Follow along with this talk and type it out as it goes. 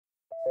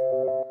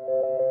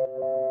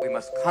we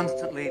must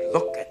constantly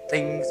look at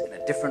things in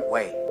a different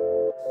way.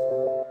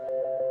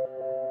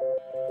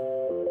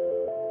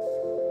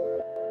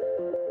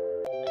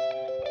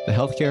 The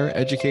Healthcare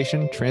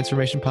Education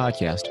Transformation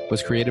Podcast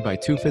was created by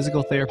two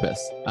physical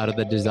therapists out of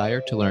the desire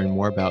to learn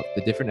more about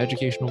the different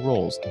educational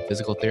roles in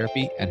physical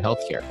therapy and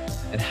healthcare,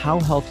 and how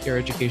healthcare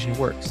education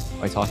works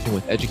by talking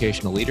with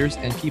educational leaders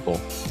and people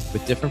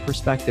with different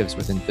perspectives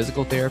within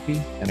physical therapy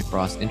and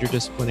across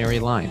interdisciplinary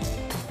lines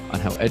on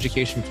how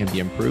education can be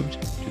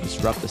improved to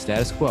disrupt the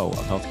status quo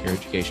of healthcare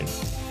education.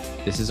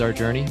 This is our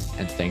journey,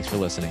 and thanks for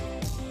listening.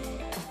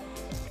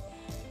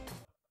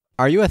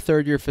 Are you a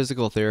third-year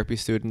physical therapy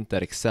student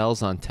that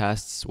excels on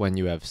tests when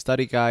you have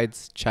study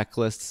guides,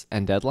 checklists,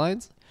 and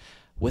deadlines?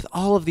 With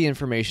all of the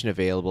information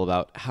available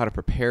about how to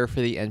prepare for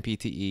the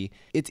NPTE,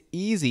 it's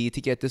easy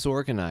to get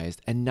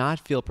disorganized and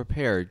not feel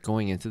prepared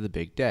going into the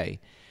big day.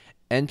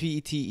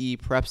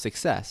 NPTE Prep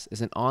Success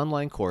is an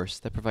online course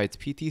that provides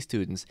PT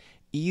students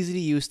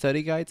easy-to-use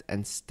study guides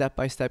and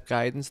step-by-step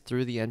guidance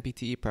through the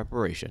NPTE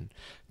preparation.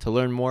 To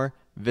learn more,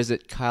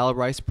 visit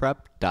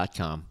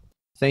kylericeprep.com.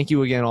 Thank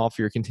you again all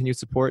for your continued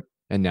support,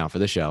 and now for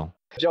the show.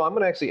 Joe, I'm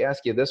going to actually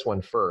ask you this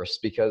one first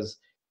because,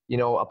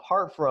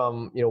 apart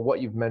from, what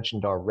you've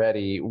mentioned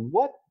already,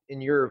 what in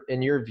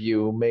your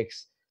view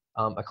makes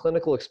a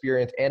clinical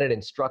experience and an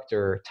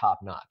instructor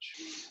top-notch?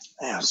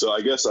 Yeah, so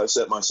I guess I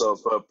set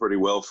myself up pretty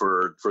well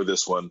for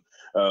this one.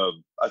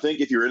 I think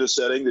if you're in a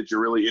setting that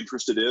you're really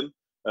interested in,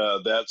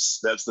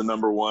 that's the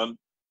number one.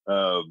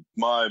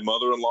 My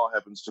mother-in-law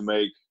happens to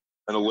make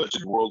an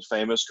alleged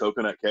world-famous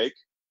coconut cake.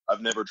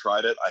 I've never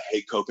tried it. I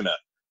hate coconut.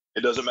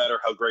 It doesn't matter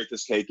how great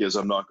this cake is.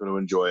 I'm not going to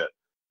enjoy it.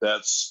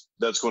 That's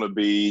going to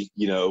be,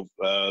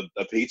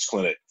 a Pete's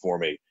clinic for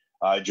me.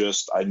 I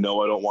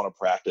know I don't want to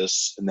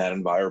practice in that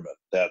environment.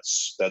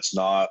 That's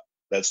not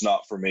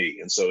for me.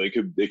 And so it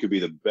could be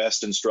the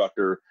best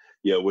instructor,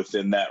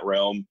 within that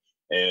realm.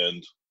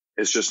 And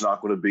it's just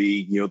not going to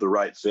be, the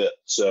right fit.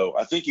 So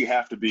I think you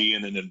have to be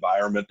in an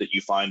environment that you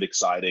find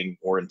exciting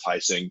or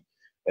enticing.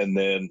 And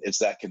then it's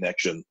that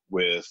connection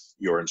with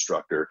your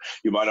instructor.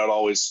 You might not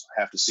always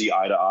have to see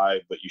eye to eye,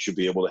 but you should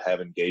be able to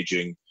have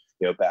engaging,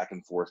 back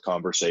and forth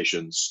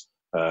conversations,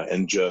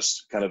 and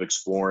just kind of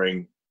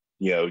exploring,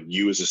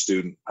 you as a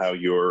student, how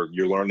you're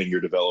learning,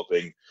 you're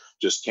developing.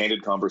 Just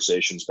candid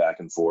conversations back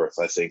and forth,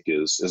 I think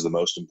is the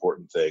most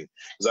important thing.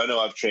 Because I know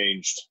I've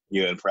changed,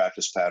 in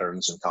practice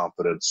patterns and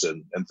confidence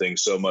and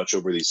things so much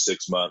over these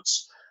 6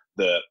 months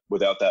that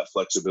without that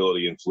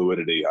flexibility and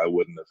fluidity, I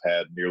wouldn't have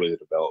had nearly the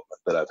development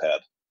that I've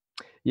had.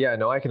 Yeah,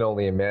 no, I can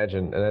only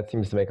imagine. And that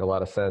seems to make a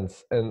lot of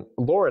sense. And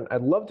Lauren,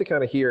 I'd love to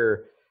kind of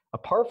hear,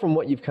 apart from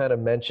what you've kind of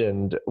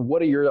mentioned,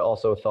 what are your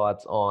also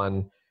thoughts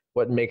on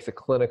what makes a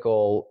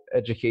clinical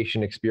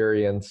education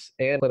experience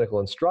and clinical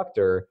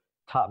instructor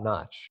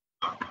top-notch?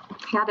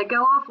 Yeah, to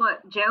go off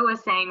what Joe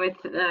was saying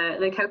with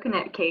the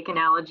coconut cake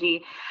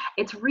analogy,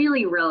 it's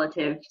really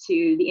relative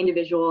to the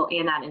individual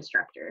and that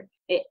instructor.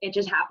 It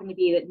just happened to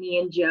be that me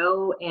and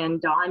Joe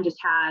and Dawn just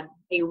had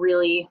a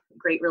really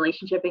great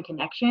relationship and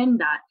connection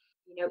that,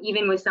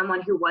 even with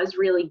someone who was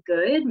really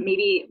good,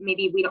 maybe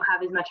we don't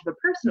have as much of a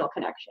personal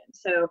connection.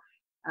 So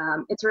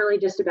it's really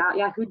just about,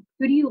 who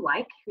do you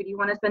like? Who do you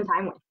want to spend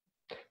time with?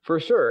 For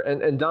sure.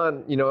 And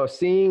Don,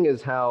 seeing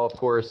is how, of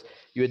course,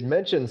 you had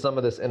mentioned some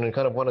of this in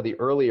kind of one of the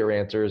earlier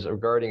answers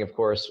regarding, of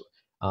course,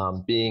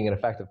 being an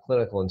effective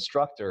clinical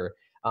instructor.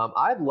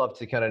 I'd love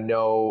to kind of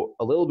know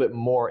a little bit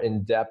more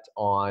in depth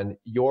on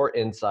your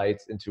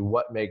insights into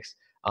what makes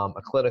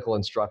a clinical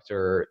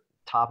instructor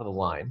top of the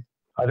line.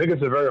 I think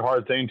it's a very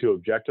hard thing to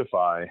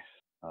objectify.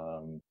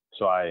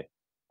 So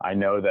I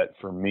know that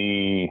for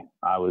me,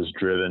 I was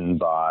driven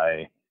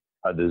by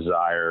a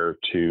desire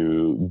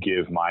to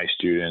give my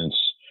students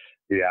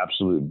the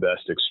absolute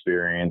best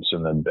experience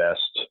and the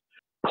best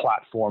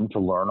platform to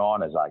learn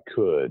on as I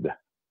could.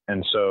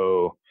 And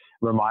so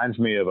it reminds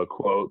me of a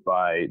quote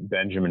by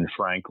Benjamin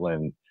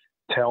Franklin: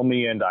 "Tell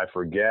me and I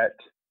forget,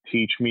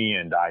 teach me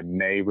and I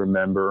may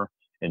remember,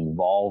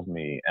 involve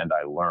me and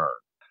I learn."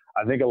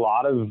 I think a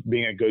lot of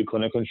being a good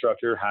clinical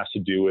instructor has to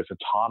do with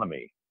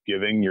autonomy,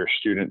 giving your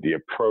student the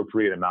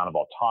appropriate amount of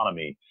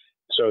autonomy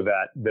so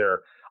that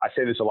I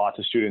say this a lot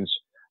to students,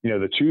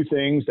 the two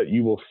things that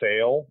you will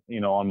fail,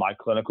 on my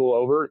clinical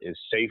over is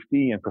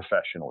safety and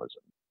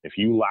professionalism. If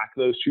you lack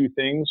those two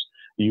things,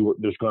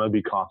 there's going to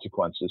be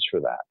consequences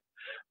for that.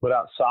 But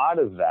outside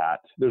of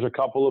that, there's a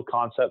couple of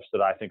concepts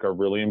that I think are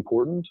really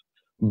important,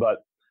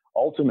 but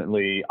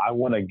ultimately I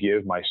want to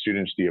give my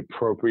students the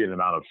appropriate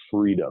amount of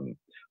freedom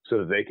so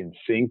that they can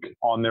think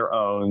on their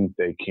own,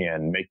 they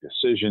can make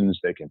decisions,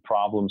 they can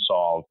problem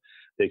solve,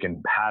 they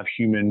can have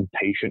human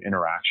patient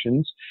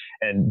interactions,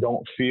 and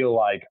don't feel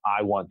like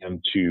I want them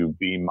to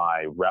be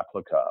my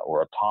replica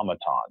or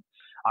automaton.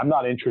 I'm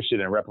not interested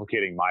in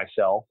replicating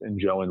myself and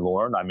Joe and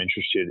Lauren. I'm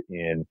interested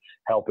in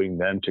helping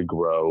them to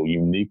grow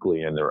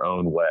uniquely in their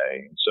own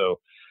way. So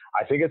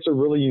I think it's a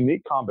really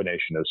unique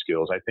combination of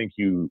skills. I think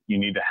you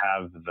need to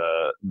have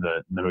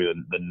the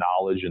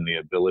knowledge and the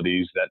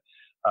abilities that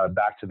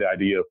back to the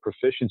idea of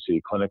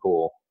proficiency,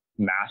 clinical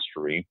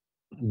mastery.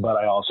 But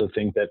I also also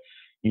think that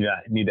you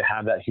need to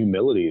have that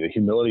humility, the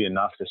humility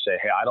enough to say,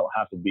 hey, I don't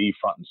have to be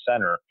front and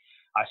center.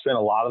 I spent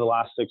a lot of the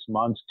last 6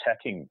 months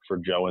teching for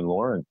Joe and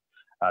Lauren.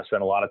 I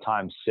spent a lot of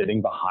time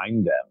sitting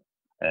behind them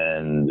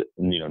and,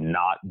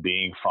 not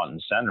being front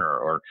and center.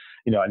 Or,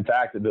 in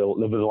fact,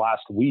 over the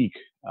last week,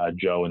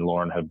 Joe and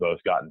Lauren have both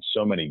gotten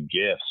so many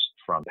gifts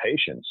from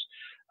patients,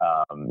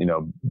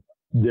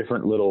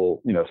 different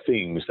little,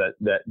 things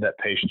that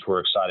patients were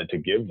excited to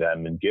give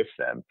them and gift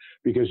them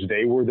because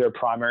they were their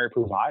primary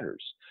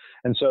providers.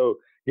 And so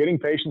getting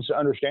patients to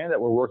understand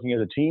that we're working as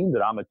a team,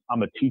 that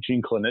I'm a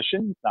teaching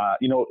clinician.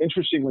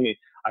 Interestingly,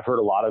 I've heard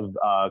a lot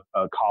of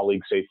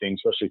colleagues say things,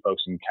 especially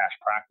folks in cash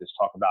practice,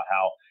 talk about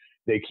how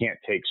they can't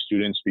take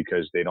students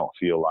because they don't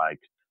feel like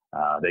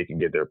they can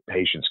get their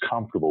patients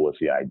comfortable with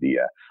the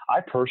idea.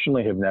 I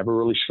personally have never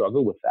really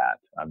struggled with that.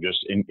 I've just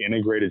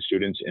integrated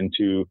students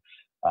into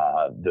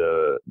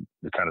the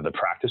kind of the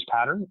practice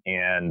pattern,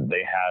 and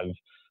they have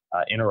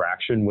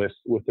interaction with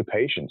the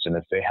patients. And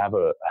if they have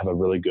a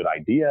really good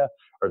idea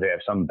or they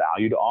have some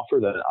value to offer,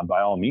 then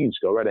by all means,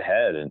 go right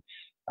ahead. And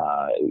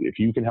if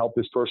you can help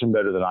this person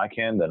better than I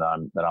can, then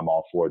I'm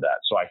all for that.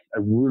 So I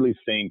really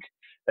think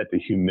that the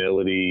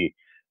humility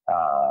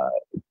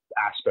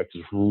aspect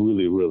is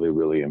really, really,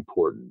 really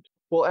important.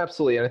 Well,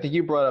 absolutely. And I think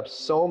you brought up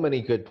so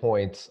many good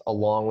points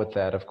along with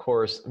that. Of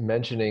course,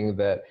 mentioning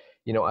that,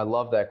 I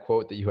love that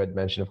quote that you had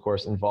mentioned, of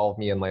course, involve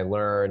me and I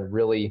learn,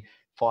 really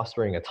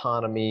fostering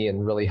autonomy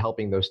and really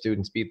helping those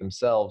students be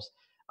themselves.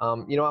 But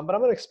I'm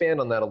going to expand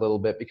on that a little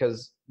bit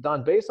because,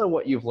 Don, based on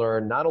what you've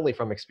learned, not only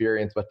from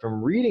experience, but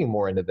from reading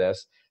more into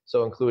this,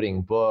 so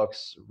including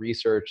books,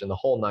 research, and the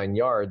whole 9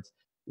 yards,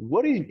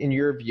 what, in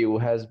your view,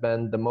 has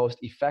been the most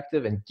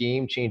effective and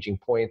game-changing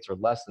points or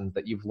lessons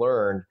that you've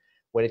learned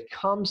when it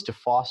comes to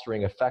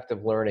fostering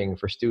effective learning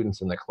for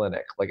students in the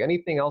clinic? Like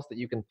anything else that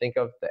you can think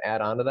of to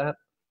add on to that?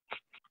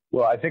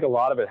 Well, I think a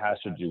lot of it has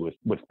to do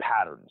with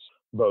patterns,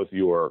 both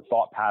your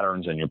thought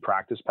patterns and your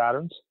practice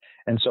patterns.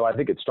 And so I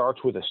think it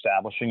starts with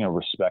establishing a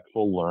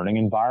respectful learning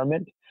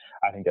environment.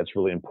 I think that's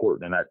really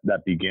important. And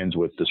that begins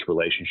with this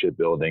relationship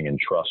building and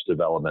trust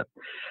development.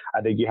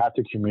 I think you have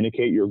to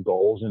communicate your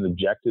goals and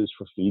objectives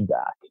for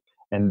feedback,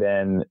 and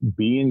then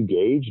be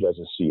engaged as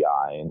a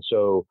CI. And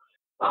so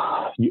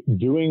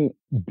giving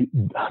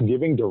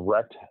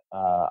direct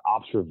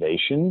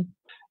observation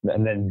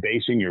and then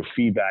basing your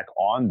feedback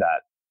on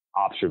that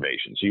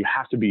observation. So you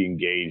have to be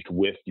engaged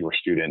with your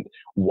student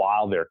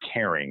while they're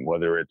caring,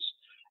 whether it's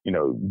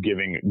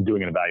doing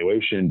an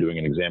evaluation, doing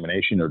an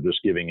examination, or just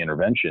giving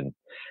intervention.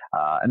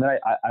 And then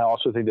I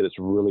also think that it's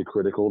really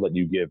critical that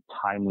you give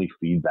timely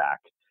feedback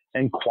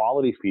and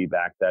quality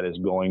feedback that is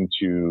going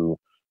to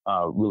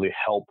really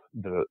help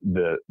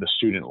the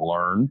student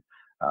learn,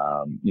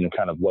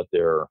 kind of what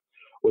they're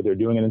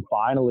doing. And then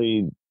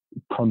finally,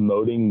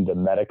 promoting the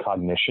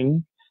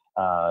meta-cognition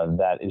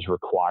that is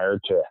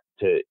required to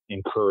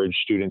encourage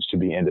students to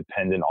be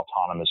independent,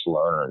 autonomous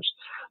learners.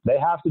 They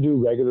have to do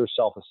regular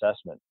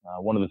self-assessment.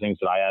 One of the things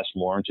that I asked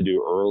Lauren to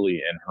do early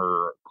in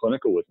her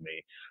clinical with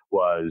me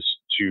was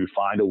to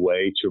find a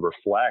way to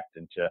reflect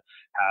and to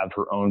have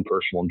her own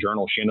personal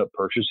journal. She ended up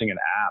purchasing an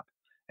app,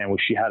 and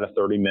she had a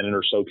 30-minute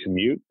or so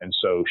commute. And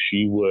so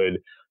she would,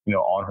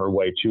 on her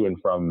way to and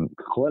from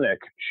clinic,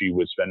 she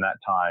would spend that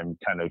time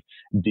kind of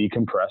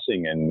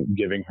decompressing and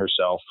giving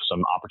herself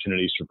some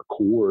opportunities to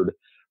record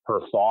her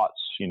thoughts,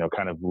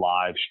 kind of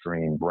live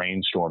stream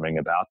brainstorming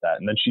about that.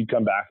 And then she'd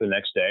come back the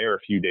next day or a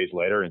few days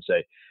later and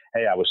say,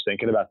 hey, I was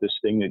thinking about this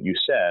thing that you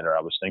said, or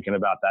I was thinking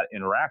about that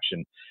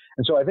interaction.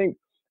 And so I think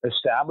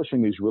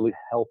establishing these really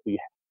healthy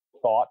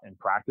thought and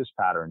practice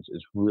patterns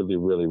is really,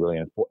 really, really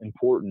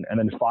important. And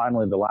then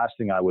finally, the last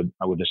thing I would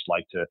just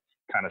like to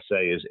kind of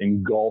say is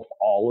engulf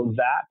all of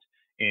that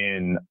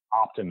in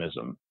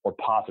optimism or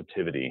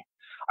positivity.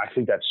 I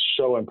think that's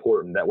so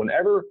important that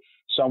whenever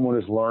someone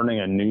is learning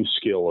a new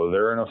skill or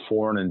they're in a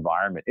foreign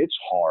environment, it's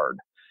hard.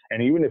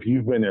 And even if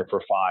you've been there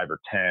for 5 or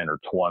 10 or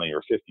 20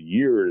 or 50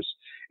 years,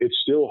 it's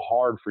still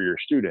hard for your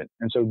student.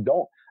 And so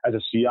as a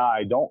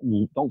CI,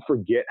 don't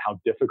forget how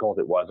difficult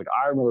it was. Like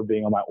I remember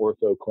being on my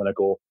ortho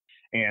clinical,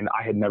 and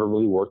I had never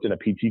really worked in a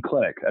PT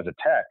clinic as a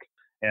tech.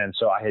 And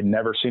so I had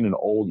never seen an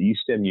old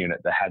E-stim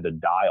unit that had the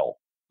dial.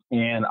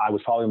 And I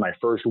was probably in my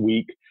first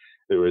week.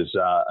 There was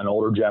an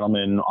older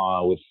gentleman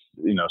with,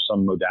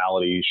 some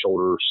modality,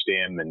 shoulder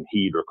stim and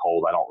heat or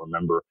cold. I don't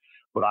remember.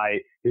 But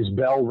his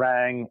bell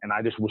rang, and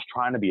I just was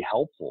trying to be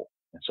helpful.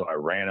 And so I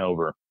ran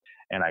over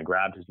and I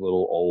grabbed his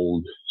little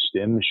old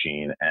stim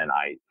machine and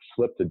I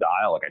flipped the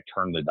dial. Like I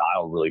turned the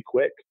dial really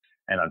quick.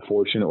 And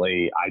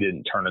unfortunately, I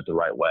didn't turn it the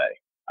right way.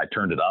 I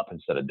turned it up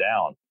instead of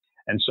down.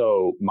 And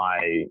so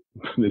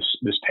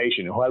this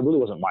patient, who really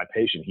wasn't my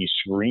patient, he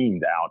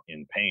screamed out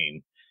in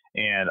pain.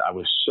 And I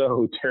was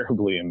so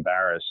terribly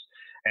embarrassed.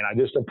 And I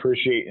just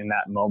appreciate in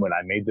that moment,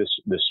 I made this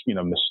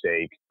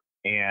mistake.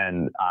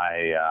 And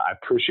I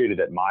appreciated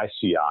that my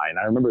CI, and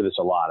I remember this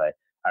a lot.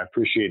 I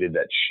appreciated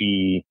that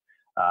she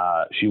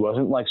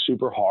wasn't like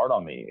super hard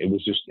on me. It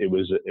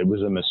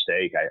was a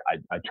mistake.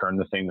 I turned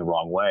the thing the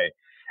wrong way.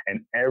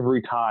 And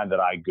every time that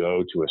I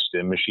go to a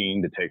stim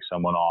machine to take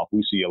someone off,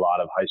 we see a lot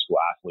of high school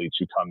athletes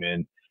who come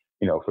in,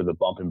 for the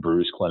bump and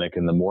bruise clinic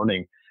in the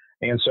morning.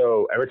 And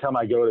so every time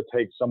I go to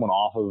take someone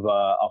off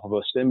of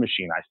a stim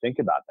machine, I think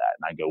about that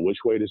and I go, which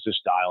way does this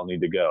dial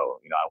need to go?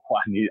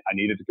 I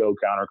need it to go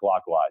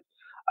counterclockwise.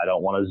 I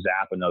don't want to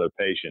zap another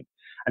patient.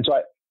 And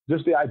so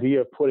just the idea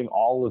of putting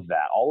all of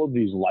that, all of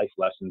these life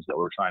lessons that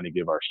we're trying to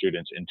give our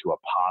students into a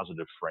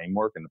positive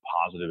framework and a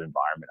positive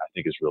environment, I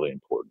think is really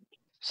important.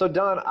 So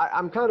Don,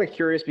 I'm kind of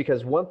curious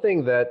because one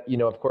thing that,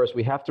 of course,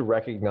 we have to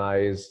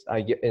recognize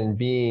in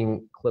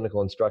being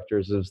clinical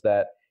instructors is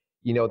that,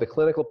 the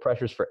clinical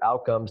pressures for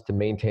outcomes to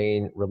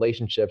maintain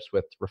relationships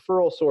with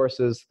referral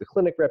sources, the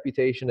clinic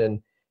reputation, and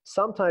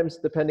sometimes,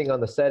 depending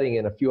on the setting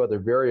and a few other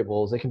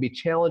variables, it can be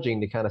challenging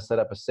to kind of set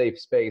up a safe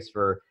space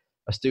for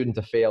a student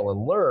to fail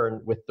and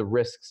learn with the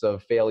risks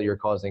of failure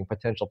causing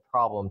potential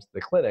problems to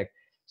the clinic.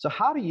 So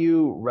how do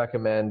you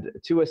recommend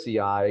to a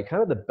CI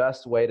kind of the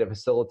best way to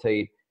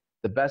facilitate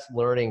the best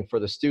learning for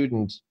the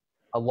student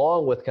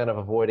along with kind of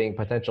avoiding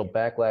potential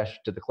backlash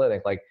to the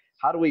clinic? Like,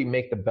 how do we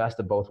make the best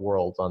of both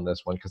worlds on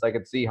this one? Because I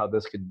could see how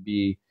this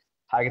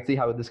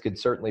could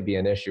certainly be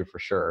an issue for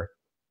sure.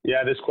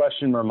 Yeah, this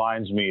question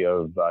reminds me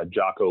of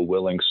Jocko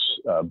Willink's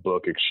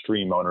book,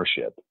 Extreme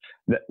Ownership.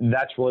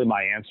 That's really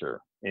my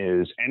answer,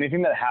 is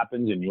anything that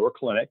happens in your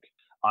clinic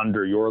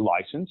under your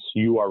license,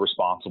 you are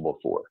responsible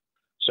for.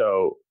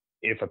 So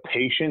if a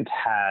patient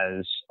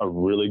has a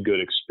really good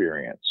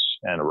experience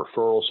and a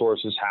referral source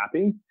is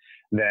happy,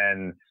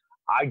 then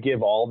I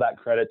give all that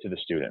credit to the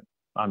student.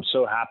 I'm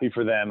so happy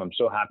for them. I'm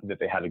so happy that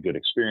they had a good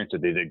experience,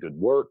 that they did good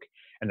work,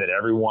 and that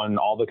everyone,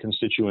 all the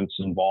constituents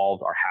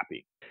involved are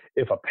happy.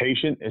 If a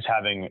patient is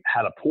having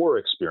had a poor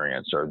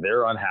experience or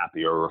they're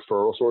unhappy or a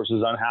referral source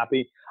is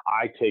unhappy,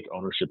 I take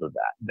ownership of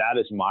that. That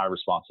is my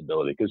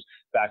responsibility, because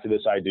back to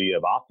this idea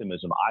of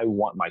optimism, I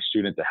want my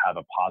student to have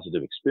a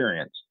positive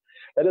experience.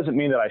 That doesn't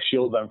mean that I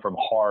shield them from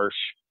harsh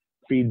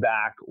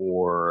feedback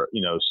or,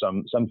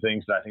 some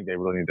things that I think they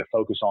really need to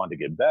focus on to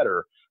get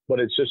better.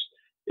 But it's just,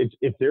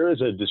 if there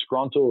is a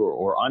disgruntled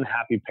or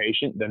unhappy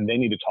patient, then they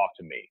need to talk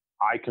to me.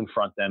 I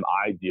confront them.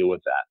 I deal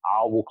with that.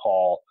 I will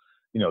call,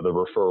 the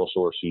referral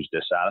source who's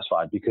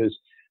dissatisfied, because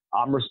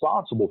I'm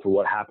responsible for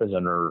what happens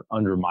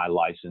under my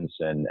license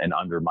and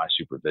under my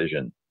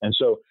supervision. And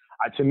so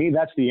to me,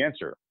 that's the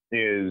answer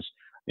is,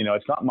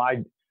 it's not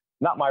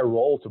my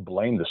role to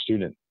blame the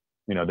student.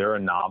 They're a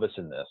novice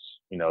in this.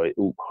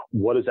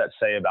 What does that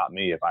say about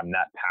me if I'm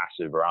that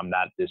passive or I'm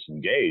that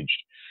disengaged?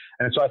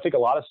 And so I think a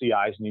lot of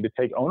CIs need to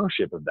take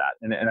ownership of that.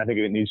 And I think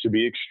it needs to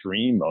be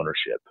extreme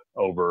ownership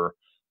over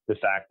the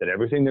fact that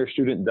everything their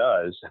student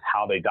does,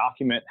 how they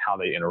document, how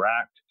they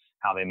interact,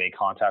 how they may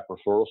contact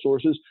referral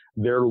sources,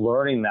 they're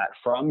learning that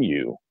from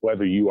you,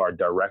 whether you are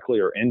directly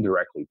or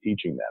indirectly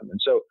teaching them. And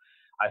so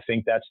I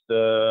think that's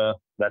the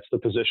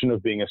position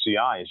of being a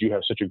CI, is you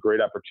have such a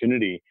great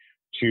opportunity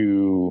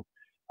to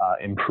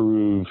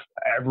improve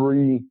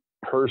every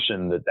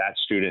person that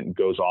student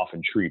goes off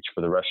and treats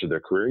for the rest of their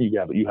career.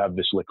 You have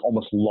this like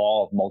almost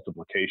law of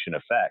multiplication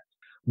effect.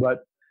 But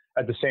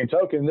at the same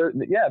token,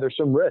 there's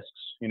some risks,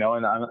 and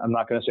I'm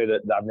not going to say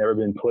that I've never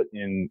been put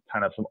in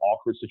kind of some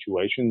awkward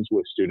situations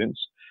with students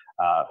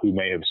who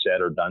may have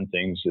said or done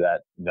things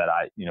that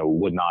I,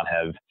 would not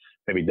have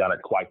maybe done it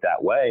quite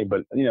that way.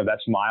 But,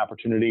 that's my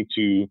opportunity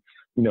to,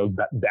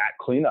 back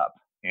cleanup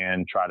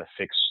and try to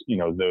fix,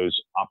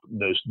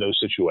 those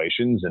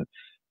situations and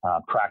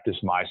practice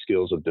my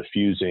skills of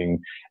diffusing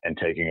and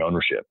taking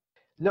ownership.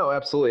 No,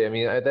 absolutely. I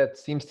mean, that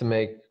seems to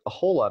make a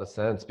whole lot of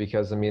sense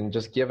because,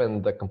 just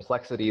given the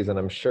complexities, and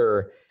I'm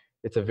sure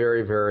it's a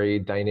very, very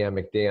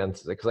dynamic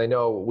dance, because I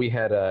know we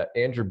had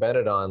Andrew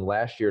Bennett on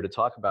last year to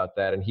talk about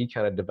that, and he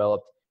kind of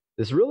developed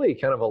this really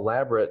kind of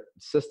elaborate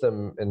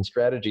system and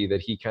strategy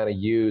that he kind of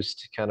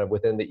used kind of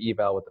within the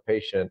eval with the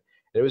patient.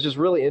 And it was just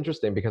really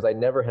interesting because I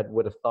never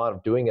would have thought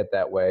of doing it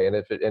that way. And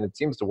it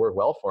seems to work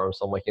well for him.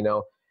 So I'm like,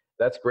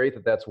 that's great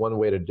that's one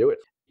way to do it.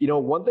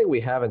 One thing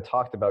we haven't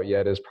talked about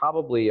yet is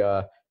probably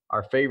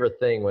our favorite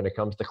thing when it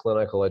comes to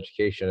clinical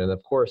education. And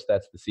of course,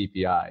 that's the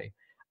CPI.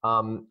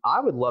 I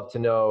would love to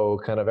know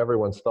kind of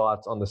everyone's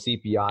thoughts on the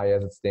CPI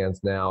as it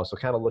stands now. So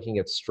kind of looking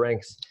at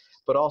strengths,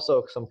 but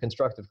also some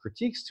constructive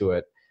critiques to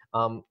it.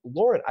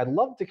 Lauren, I'd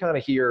love to kind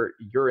of hear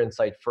your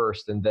insight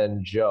first and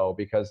then Joe,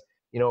 because,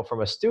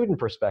 from a student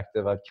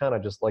perspective, I'd kind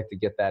of just like to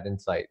get that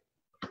insight.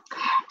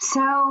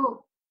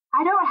 So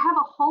I don't have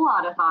a whole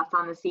lot of thoughts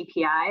on the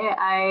CPI.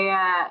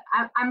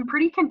 I'm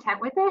pretty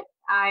content with it.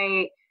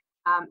 I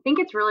think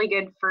it's really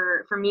good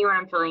for me when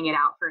I'm filling it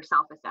out for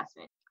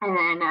self-assessment. And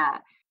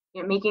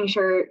then making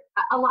sure,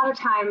 a lot of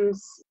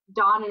times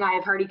Don and I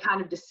have already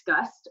kind of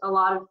discussed a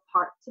lot of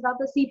parts about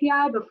the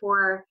CPI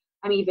before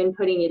I'm even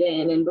putting it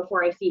in and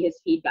before I see his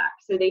feedback.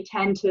 So they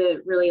tend to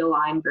really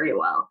align very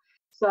well.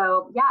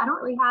 So yeah, I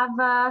don't really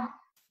have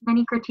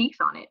many critiques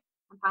on it.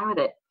 I'm fine with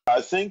it.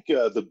 I think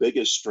the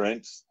biggest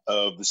strength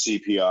of the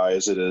CPI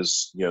as it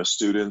is,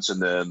 students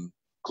and then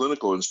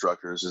clinical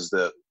instructors is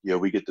that,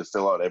 we get to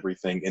fill out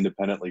everything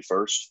independently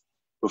first.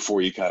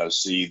 before you kind of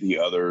see the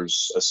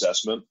other's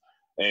assessment.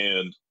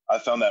 And I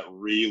found that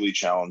really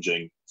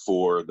challenging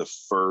for the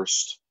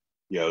first,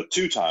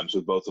 2 times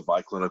with both of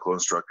my clinical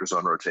instructors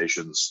on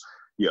rotations,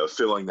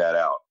 filling that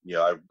out.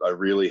 I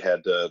really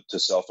had to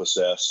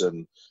self-assess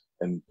and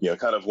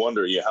kind of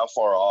wonder, how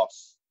far off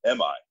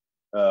am I?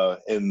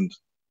 And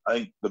I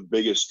think the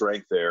biggest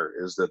strength there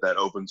is that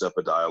opens up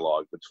a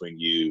dialogue between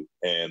you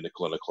and the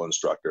clinical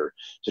instructor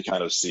to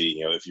kind of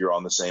see, if you're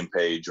on the same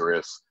page, or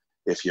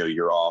if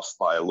you're off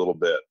by a little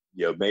bit.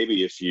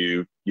 Maybe if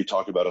you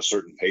talk about a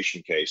certain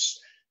patient case,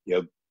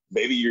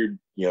 maybe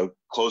you're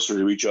closer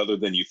to each other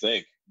than you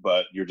think,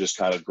 but you're just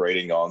kind of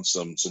grading on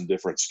some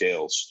different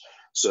scales.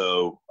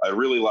 So I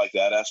really like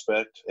that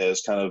aspect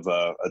as kind of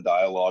a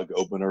dialogue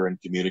opener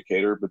and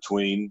communicator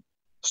between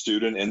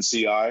student and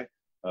CI.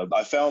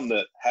 I found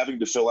that having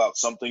to fill out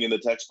something in the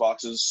text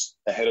boxes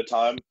ahead of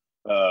time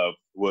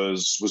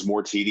was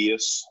more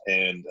tedious,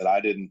 and I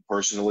didn't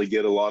personally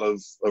get a lot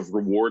of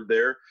reward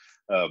there.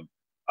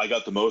 I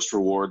got the most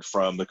reward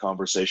from the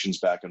conversations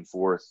back and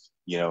forth,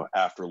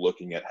 after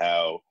looking at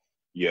how,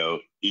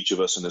 each of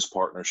us in this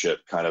partnership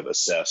kind of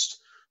assessed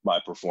my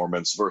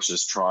performance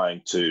versus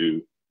trying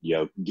to,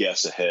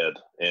 guess ahead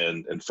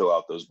and fill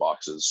out those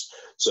boxes.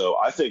 So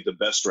I think the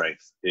best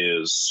strength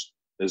is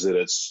that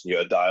it's,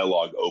 a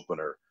dialogue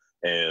opener,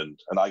 and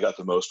I got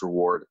the most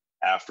reward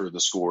after the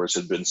scores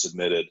had been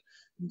submitted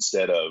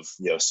instead of,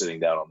 sitting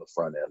down on the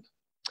front end.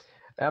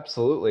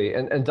 Absolutely.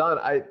 And Don,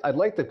 I'd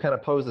like to kind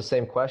of pose the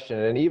same question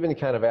and even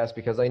kind of ask,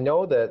 because I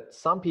know that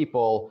some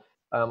people,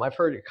 I've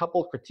heard a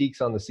couple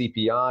critiques on the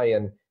CPI,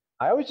 and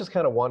I always just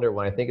kind of wonder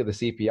when I think of the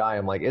CPI,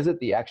 I'm like, is it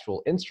the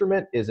actual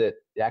instrument? Is it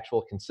the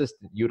actual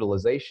consistent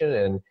utilization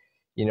and,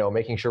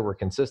 making sure we're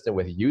consistent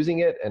with using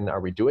it? And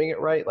are we doing it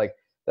right? Like,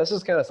 that's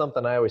just kind of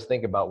something I always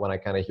think about when I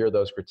kind of hear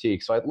those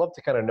critiques. So I'd love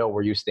to kind of know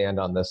where you stand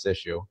on this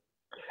issue.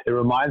 It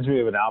reminds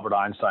me of an Albert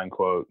Einstein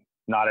quote: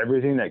 "Not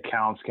everything that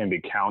counts can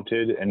be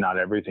counted, and not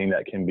everything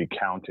that can be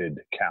counted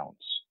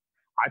counts."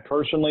 I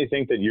personally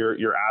think that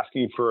you're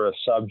asking for a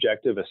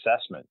subjective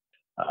assessment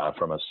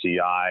from a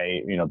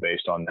CI,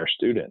 based on their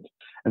student.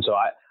 And so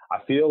I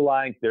feel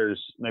like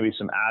there's maybe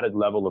some added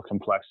level of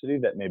complexity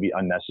that may be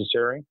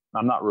unnecessary.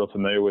 I'm not real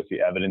familiar with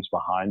the evidence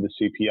behind the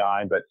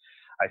CPI, but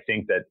I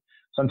think that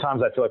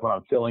sometimes I feel like when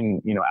I'm filling,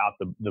 out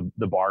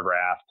the bar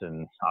graph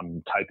and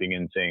I'm typing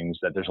in things,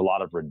 that there's a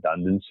lot of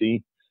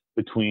redundancy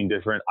between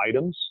different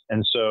items.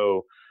 And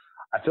so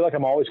I feel like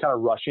I'm always kind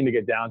of rushing to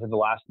get down to the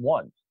last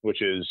one,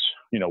 which is,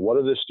 what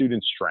are the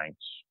students'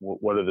 strengths?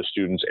 What are the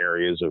students'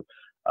 areas of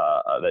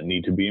that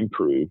need to be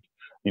improved?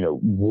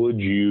 Would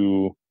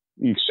you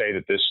say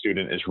that this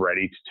student is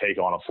ready to take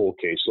on a full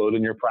caseload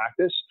in your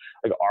practice?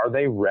 Like, are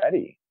they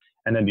ready?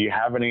 And then do you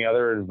have any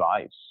other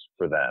advice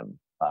for them?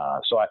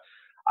 So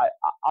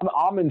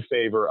I'm in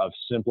favor of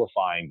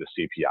simplifying the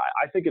CPI.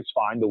 I think it's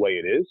fine the way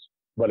it is,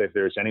 but if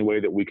there's any way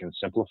that we can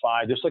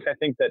simplify, just like I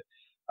think that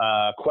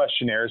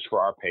questionnaires for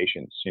our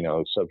patients,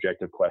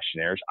 subjective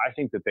questionnaires, I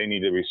think that they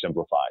need to be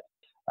simplified.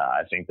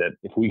 I think that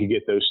if we could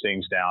get those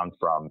things down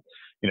from,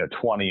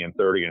 20 and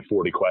 30 and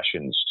 40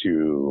 questions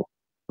to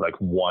like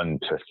 1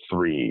 to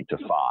 3 to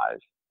 5,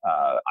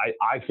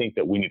 I think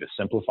that we need to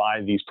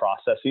simplify these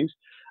processes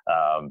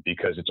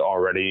because it's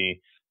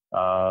already,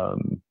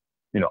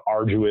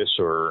 arduous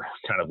or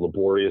kind of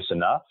laborious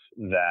enough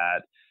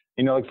that,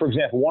 like, for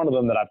example, one of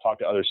them that I've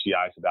talked to other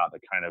CIs about that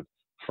kind of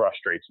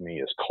frustrates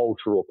me is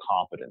cultural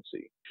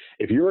competency.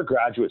 If you're a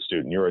graduate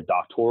student, you're a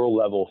doctoral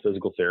level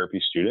physical therapy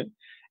student,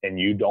 and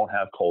you don't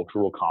have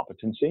cultural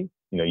competency,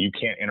 you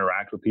can't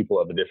interact with people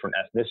of a different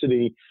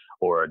ethnicity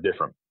or a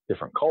different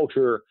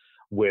culture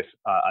with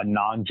a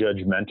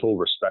non-judgmental,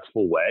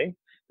 respectful way,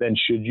 then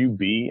should you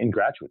be in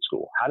graduate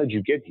school? How did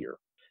you get here?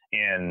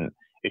 And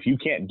if you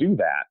can't do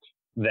that,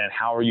 then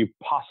how are you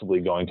possibly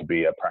going to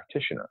be a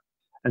practitioner?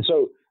 And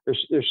so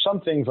there's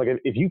some things like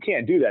if you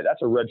can't do that,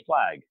 that's a red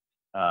flag.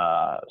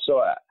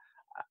 So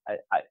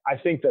I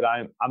think that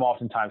I'm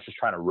oftentimes just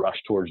trying to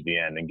rush towards the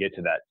end and get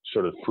to that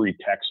sort of free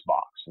text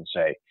box and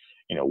say,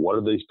 what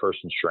are these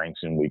person's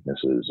strengths and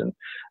weaknesses, and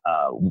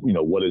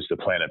what is the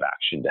plan of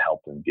action to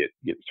help them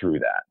get through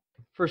that.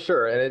 For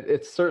sure, and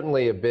it's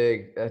certainly a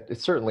big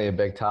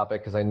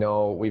topic, because I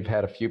know we've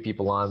had a few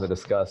people on to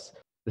discuss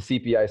the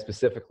CPI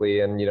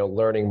specifically, and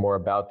learning more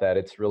about that.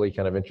 It's really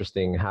kind of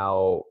interesting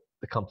how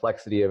the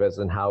complexity of it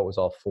and how it was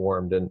all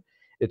formed, and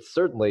it's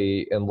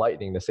certainly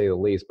enlightening to say the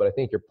least. But I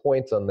think your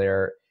points on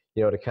there,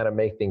 to kind of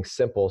make things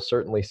simple,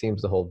 certainly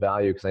seems to hold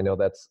value, because I know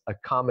that's a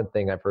common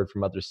thing I've heard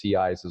from other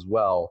CIs as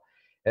well.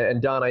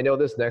 And Don, I know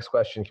this next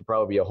question could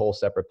probably be a whole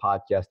separate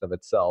podcast of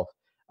itself,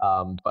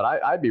 but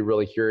I'd be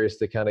really curious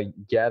to kind of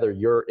gather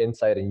your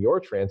insight and your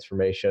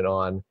transformation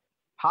on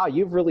how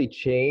you've really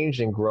changed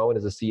and grown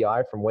as a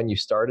CI from when you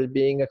started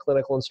being a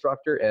clinical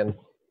instructor, and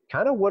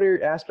kind of what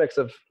are aspects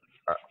of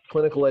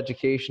clinical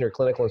education or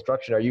clinical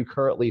instruction are you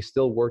currently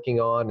still working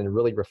on and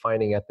really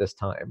refining at this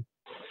time?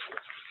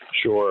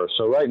 Sure.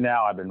 So right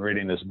now I've been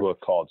reading this book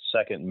called The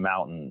Second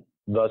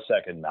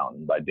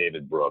Mountain by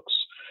David Brooks.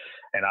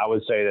 And I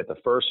would say that the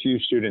first few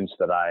students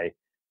that I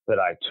that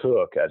I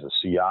took as a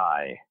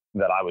CI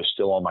that I was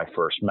still on my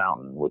first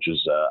mountain, which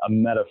is a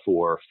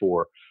metaphor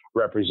for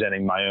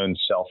representing my own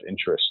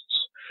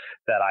self-interests,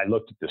 that I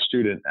looked at the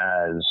student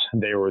as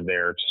they were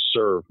there to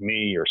serve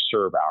me or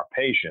serve our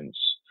patients,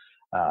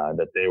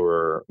 that they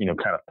were,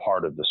 kind of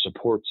part of the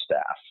support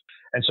staff.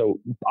 And so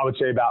I would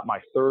say about my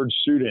third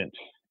student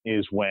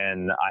is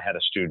when I had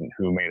a student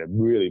who made a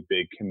really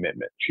big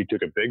commitment. She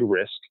took a big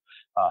risk.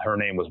 Her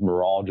name was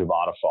Miral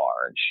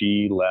Javadafar, and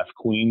she left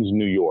Queens,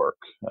 New York,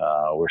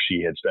 where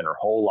she had spent her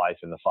whole life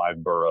in the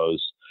 5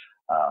 boroughs.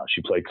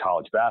 She played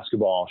college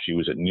basketball. She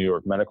was at New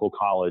York Medical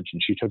College,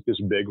 and she took this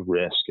big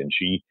risk, and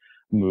she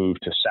moved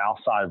to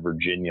Southside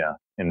Virginia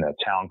in a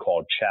town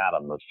called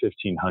Chatham of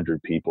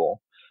 1,500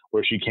 people,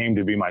 where she came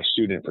to be my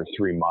student for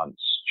 3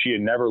 months. She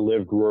had never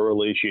lived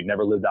rurally. She had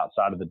never lived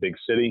outside of the big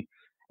city.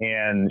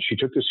 And she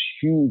took this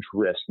huge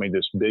risk, made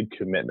this big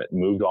commitment,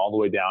 moved all the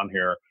way down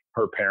here.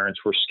 Her parents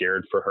were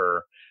scared for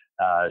her.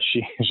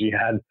 She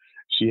had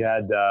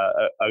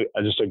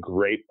just a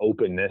great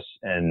openness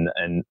and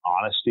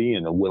honesty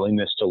and a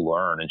willingness to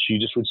learn. And she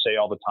just would say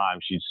all the time,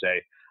 she'd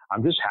say,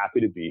 "I'm just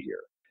happy to be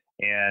here."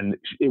 And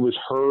it was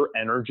her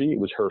energy, it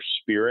was her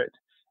spirit,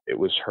 it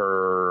was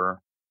her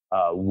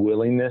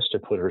willingness to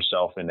put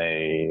herself in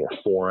a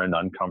foreign,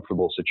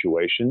 uncomfortable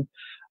situation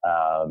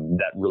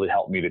that really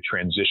helped me to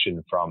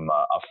transition from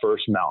a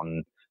first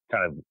mountain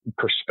kind of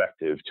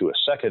perspective to a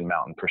second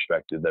mountain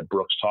perspective that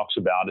Brooks talks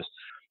about is,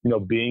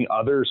 being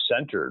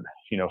others-centered,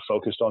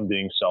 focused on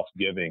being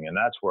self-giving. And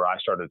that's where I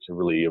started to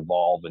really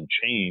evolve and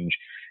change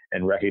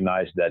and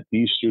recognize that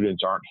these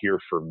students aren't here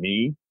for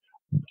me.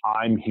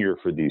 I'm here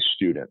for these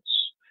students.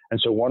 And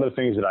so one of the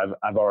things that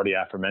I've already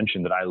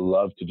aforementioned that I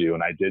love to do,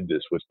 and I did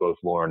this with both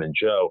Lauren and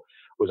Joe,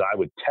 was I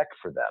would tech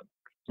for them.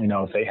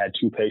 If they had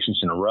 2 patients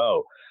in a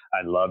row,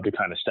 I'd love to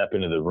kind of step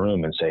into the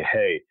room and say,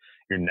 "Hey,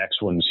 your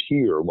next one's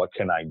here. What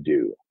can I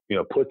do?"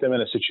 Put them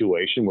in a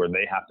situation where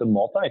they have to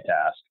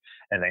multitask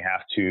and they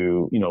have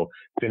to,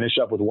 finish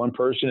up with one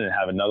person and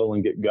have another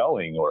one get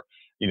going, or,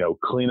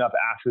 clean up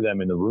after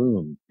them in the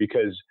room,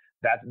 because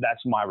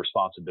that's my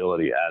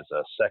responsibility as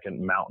a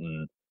second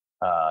mountain,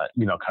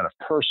 kind of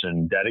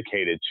person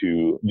dedicated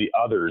to the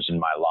others in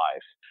my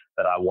life,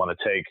 that I want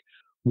to take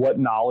what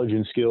knowledge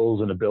and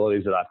skills and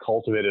abilities that I've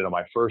cultivated on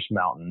my first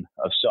mountain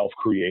of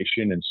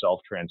self-creation and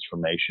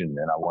self-transformation,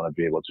 and I want to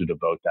be able to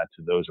devote that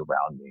to those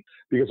around me.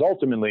 Because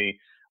ultimately,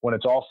 when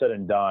it's all said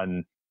and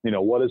done,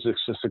 what is a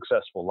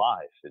successful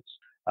life? It's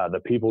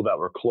the people that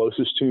were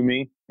closest to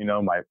me,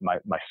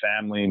 my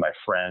family, my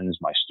friends,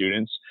 my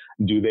students.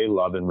 Do they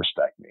love and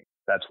respect me?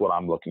 That's what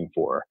I'm looking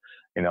for,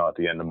 at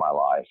the end of my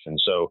life. And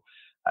so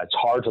it's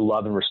hard to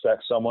love and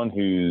respect someone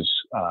who's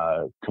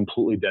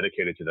completely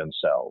dedicated to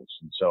themselves.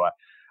 And so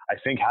I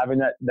think having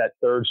that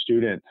third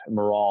student,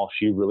 Miral,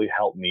 she really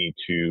helped me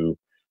to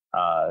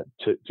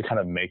kind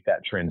of make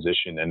that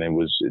transition. And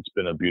it's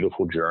been a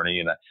beautiful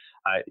journey. And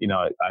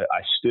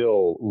I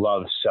still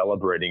love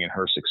celebrating in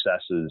her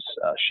successes.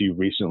 She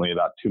recently,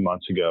 about 2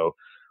 months ago,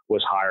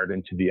 was hired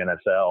into the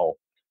NFL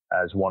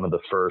as one of the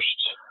first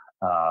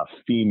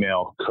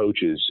female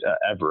coaches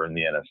ever in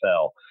the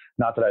NFL.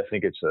 Not that I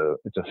think it's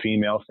a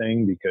female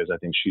thing, because I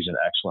think she's an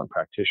excellent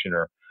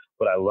practitioner,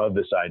 but I love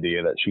this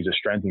idea that she's a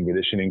strength and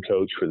conditioning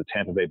coach for the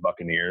Tampa Bay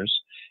Buccaneers,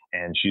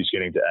 and she's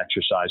getting to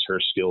exercise her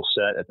skill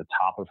set at the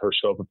top of her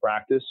scope of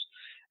practice,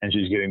 and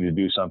she's getting to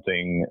do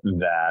something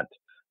that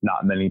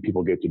not many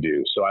people get to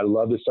do. So I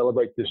love to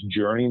celebrate this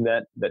journey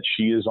that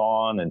she is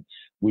on, and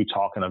we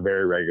talk on a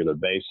very regular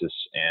basis,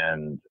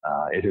 and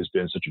it has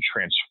been such a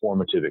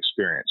transformative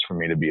experience for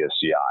me to be a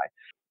CI.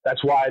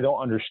 That's why I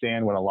don't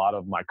understand when a lot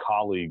of my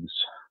colleagues,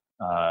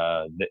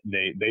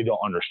 they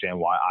don't understand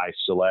why I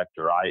select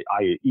or I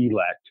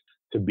elect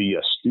to be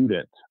a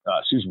student,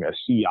 a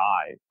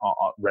CI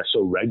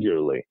so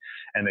regularly.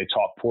 And they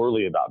talk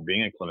poorly about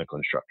being a clinical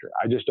instructor.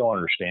 I just don't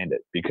understand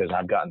it, because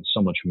I've gotten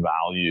so much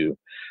value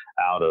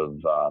out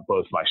of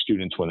both my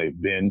students when they've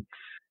been,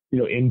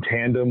 in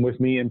tandem with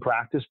me in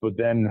practice, but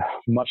then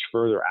much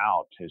further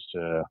out is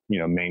to,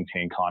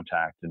 maintain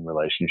contact and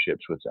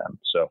relationships with them.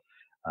 So,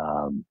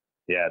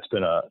 yeah, it's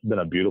been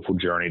a beautiful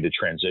journey to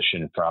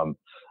transition from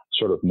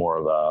sort of more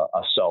of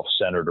a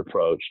self-centered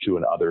approach to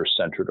an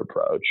other-centered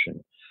approach. And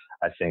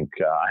I think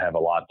I have a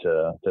lot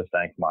to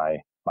thank my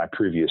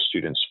previous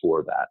students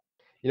for that.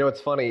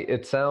 It's funny.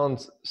 It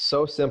sounds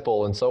so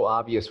simple and so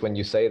obvious when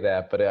you say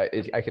that, but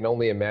I can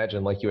only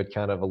imagine, like you had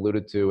kind of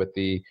alluded to with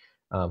the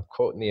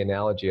quote and the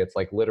analogy, it's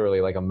like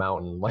literally like a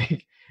mountain.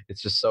 Like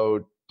it's just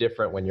so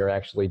different when you're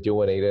actually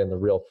doing it in the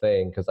real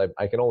thing, because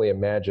I can only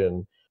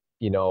imagine,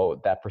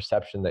 that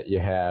perception that you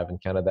have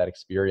and kind of that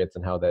experience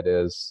and how that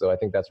is. So I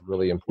think that's a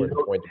really important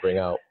point to bring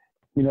out.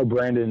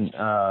 Brandon,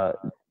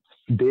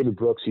 David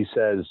Brooks, he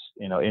says,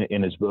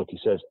 in his book, he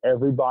says,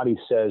 everybody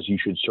says you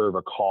should serve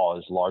a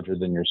cause larger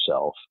than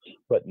yourself,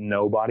 but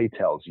nobody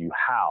tells you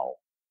how.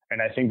 And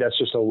I think that's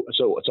just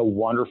it's a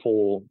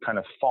wonderful kind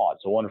of thought.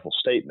 It's a wonderful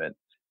statement,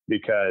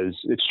 because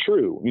it's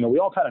true. We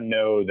all kind of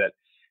know that,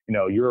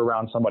 you're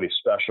around somebody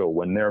special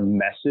when their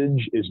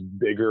message is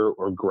bigger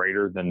or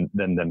greater than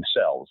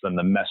themselves, than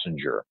the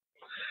messenger.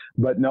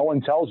 But no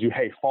one tells you,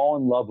 hey, fall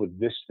in love with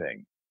this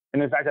thing.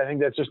 And in fact, I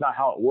think that's just not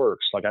how it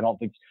works. Like, I don't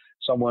think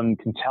someone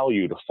can tell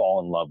you to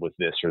fall in love with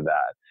this or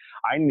that.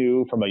 I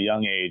knew from a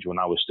young age, when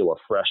I was still a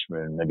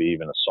freshman, maybe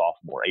even a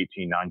sophomore,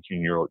 18,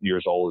 19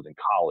 years old in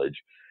college,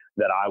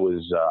 that I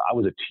was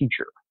a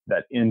teacher,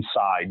 that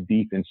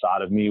deep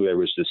inside of me, there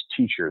was this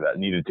teacher that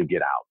needed to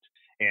get out.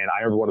 And I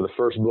remember one of the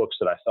first books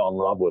that I fell in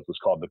love with was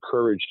called The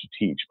Courage to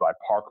Teach by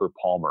Parker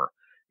Palmer.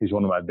 He's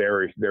one of my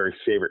very, very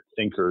favorite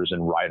thinkers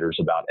and writers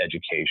about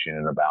education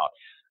and about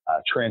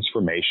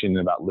transformation and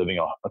about living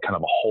a kind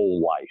of a whole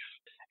life.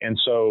 And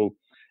so,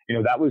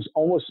 that was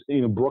almost,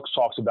 Brooks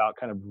talks about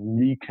kind of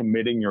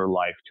recommitting your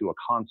life to a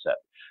concept.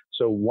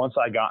 So once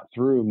I got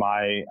through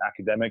my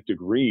academic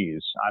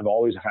degrees, I've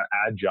always kind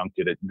of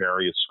adjuncted at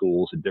various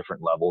schools at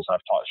different levels. I've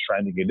taught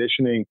strength and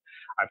conditioning,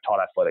 I've taught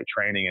athletic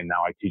training, and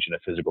now I teach in a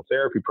physical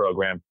therapy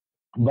program.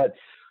 But,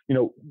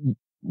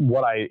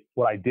 what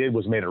I did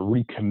was made a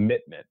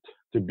recommitment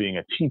to being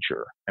a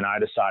teacher. And I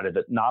decided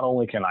that not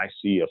only can I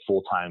see a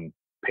full-time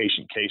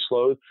patient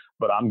caseload,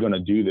 but I'm going to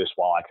do this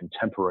while I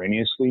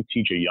contemporaneously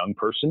teach a young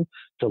person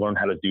to learn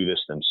how to do this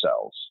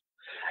themselves.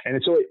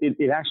 And so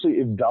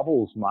it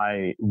doubles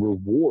my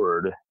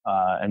reward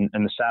and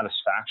the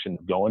satisfaction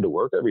of going to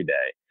work every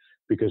day,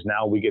 because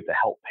now we get to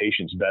help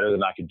patients better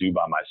than I could do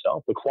by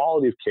myself. The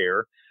quality of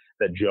care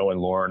that Joe and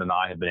Lauren and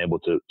I have been able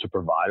to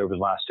provide over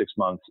the last 6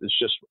 months is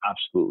just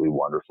absolutely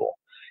wonderful.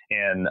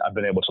 And I've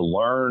been able to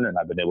learn, and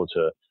I've been able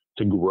to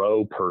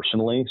grow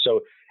personally.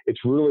 So it's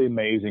really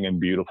amazing and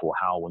beautiful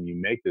how, when you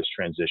make this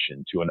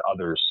transition to an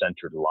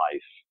others-centered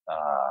life,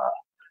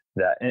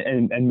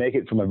 and make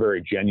it from a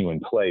very genuine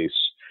place,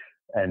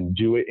 and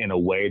do it in a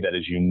way that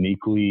is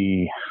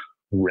uniquely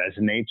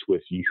resonates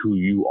with who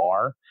you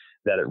are,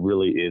 that it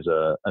really is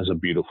a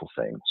beautiful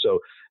thing. So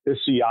this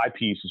CI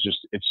piece is just,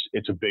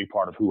 it's a big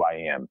part of who I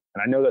am.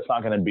 And I know that's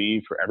not going to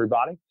be for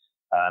everybody.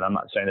 And I'm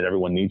not saying that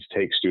everyone needs to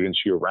take students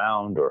year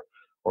round or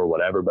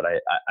whatever, but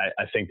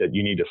I think that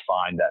you need to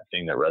find that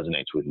thing that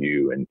resonates with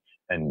you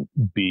and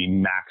be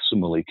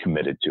maximally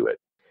committed to it.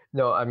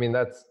 No, I mean,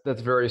 that's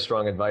very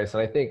strong advice.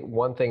 And I think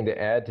one thing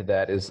to add to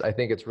that is, I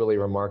think it's really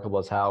remarkable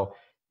is how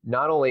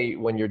not only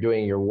when you're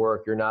doing your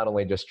work, you're not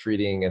only just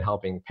treating and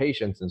helping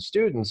patients and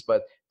students,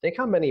 but think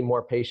how many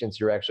more patients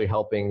you're actually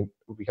helping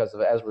as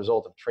a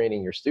result of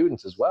training your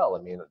students as well.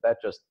 I mean, that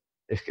just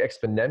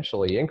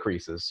exponentially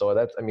increases. So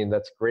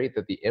that's great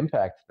that the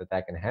impact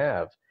that can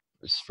have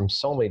is from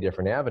so many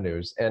different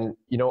avenues. And,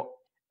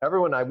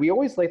 we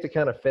always like to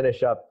kind of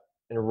finish up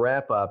and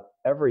wrap up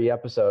every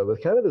episode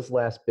with kind of this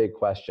last big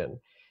question.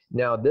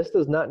 Now, this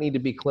does not need to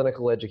be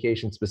clinical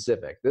education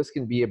specific. This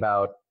can be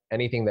about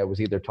anything that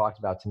was either talked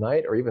about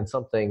tonight or even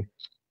something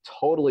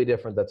totally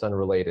different that's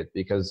unrelated,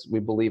 because we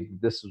believe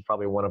this is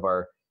probably one of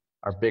our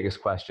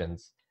biggest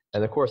questions.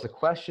 And of course, the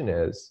question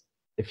is,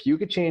 if you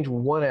could change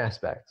one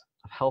aspect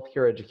of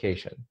healthcare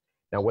education,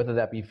 now whether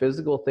that be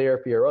physical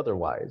therapy or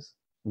otherwise,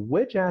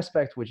 which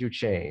aspect would you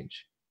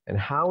change and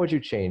how would you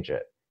change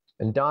it?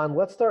 And Don,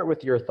 let's start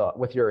with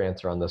your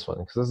answer on this one,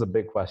 because this is a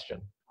big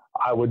question.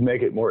 I would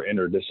make it more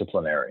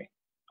interdisciplinary.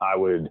 I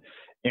would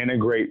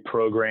integrate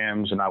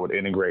programs, and I would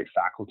integrate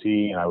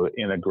faculty, and I would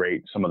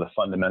integrate some of the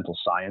fundamental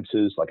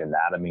sciences like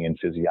anatomy and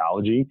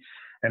physiology,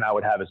 and I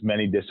would have as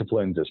many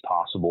disciplines as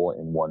possible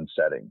in one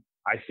setting.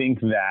 I think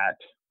that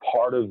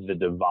part of the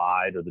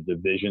divide or the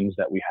divisions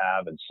that we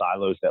have and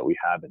silos that we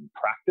have in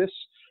practice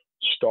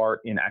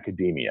start in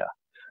academia,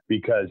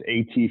 because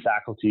AT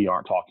faculty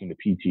aren't talking to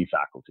PT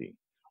faculty,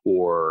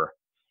 or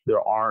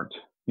there aren't,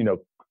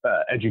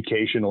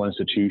 educational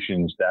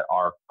institutions that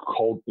are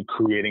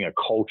creating a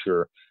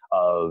culture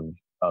of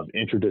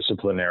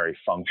interdisciplinary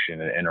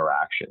function and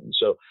interaction.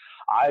 So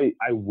I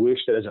wish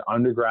that as an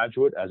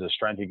undergraduate, as a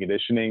strength and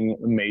conditioning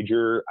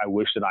major, I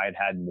wish that I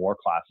had more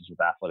classes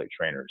with athletic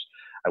trainers.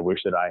 I wish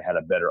that I had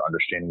a better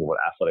understanding of what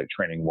athletic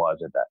training was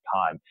at that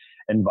time,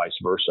 and vice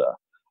versa.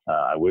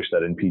 I wish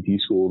that in PT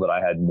school that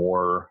I had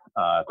more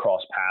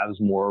cross paths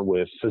more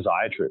with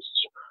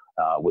physiatrists,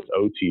 with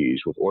OTs,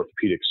 with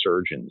orthopedic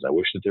surgeons. I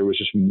wish that there was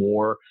just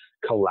more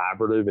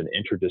collaborative and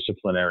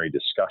interdisciplinary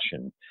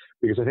discussion,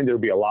 because I think there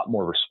would be a lot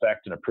more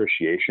respect and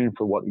appreciation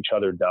for what each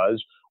other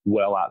does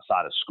well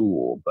outside of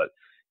school. But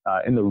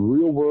in the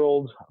real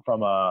world,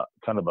 from a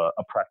kind of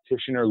a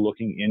practitioner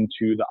looking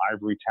into the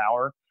ivory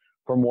tower,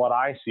 from what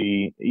I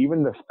see,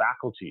 even the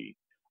faculty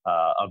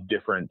of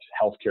different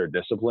healthcare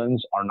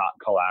disciplines are not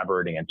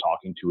collaborating and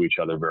talking to each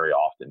other very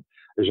often.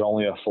 There's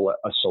only a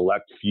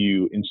select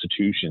few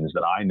institutions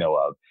that I know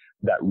of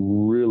that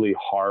really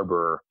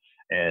harbor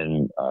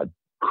and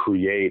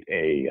create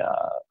a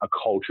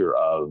culture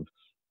of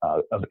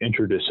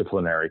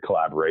interdisciplinary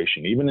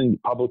collaboration, even in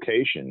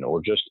publication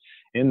or just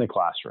in the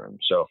classroom.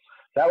 So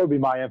that would be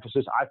my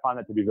emphasis. I find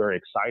that to be very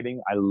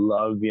exciting. I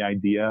love the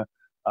idea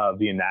of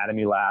the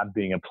anatomy lab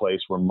being a place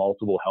where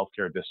multiple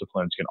healthcare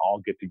disciplines can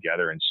all get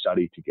together and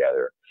study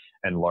together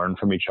and learn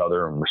from each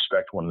other and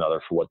respect one another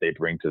for what they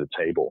bring to the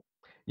table.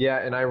 Yeah,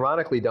 and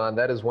ironically, Don,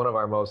 that is one of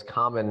our most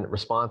common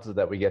responses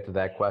that we get to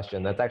that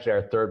question. That's actually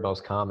our third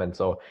most common.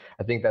 So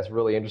I think that's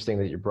really interesting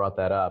that you brought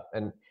that up.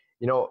 And,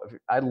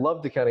 I'd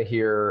love to kind of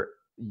hear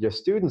your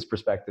students'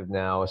 perspective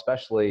now,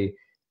 especially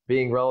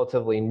being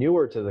relatively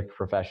newer to the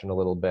profession a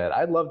little bit.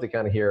 I'd love to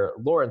kind of hear,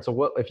 Lauren, so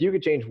what if you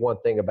could change one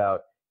thing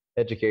about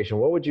education,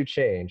 what would you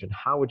change and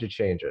how would you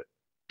change it?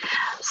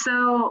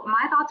 So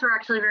my thoughts were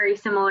actually very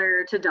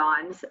similar to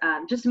Dawn's,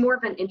 just more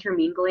of an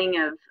intermingling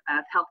of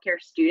healthcare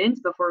students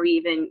before we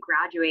even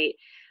graduate.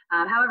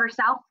 However,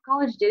 South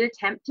College did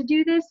attempt to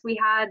do this. We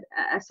had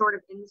a sort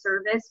of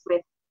in-service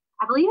with,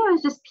 I believe it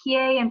was just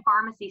PA and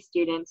pharmacy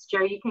students.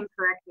 Joe, you can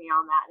correct me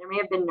on that. There may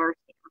have been nursing,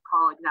 I don't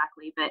recall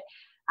exactly, but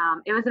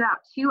it was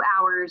about 2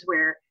 hours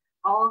where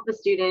all of the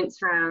students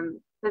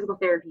from physical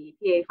therapy,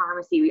 PA,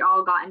 pharmacy, we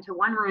all got into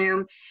one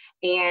room,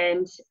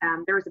 and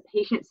there was a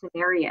patient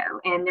scenario,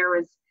 and there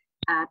was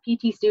a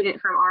PT student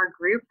from our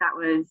group that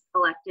was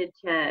elected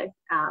to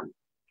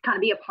kind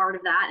of be a part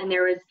of that, and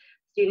there was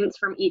students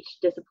from each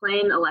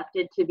discipline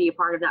elected to be a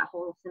part of that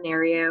whole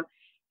scenario.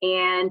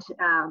 And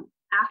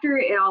after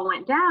it all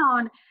went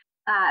down,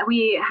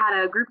 we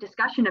had a group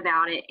discussion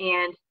about it,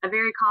 and a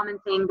very common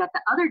thing that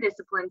the other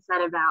disciplines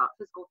said about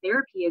physical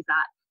therapy is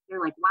that they're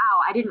like,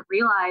 wow, I didn't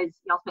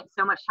realize y'all spent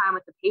so much time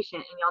with the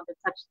patient and y'all did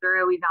such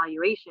thorough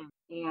evaluation.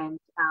 And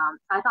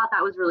I thought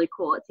that was really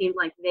cool. It seemed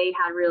like they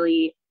had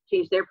really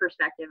changed their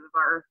perspective of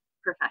our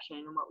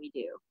profession and what we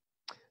do.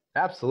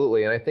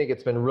 Absolutely. And I think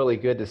it's been really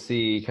good to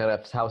see kind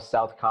of how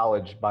South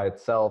College by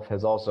itself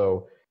has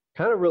also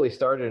kind of really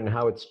started and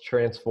how it's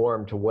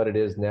transformed to what it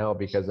is now,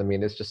 because I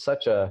mean, it's just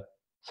such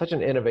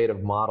an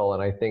innovative model.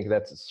 And I think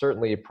that's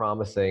certainly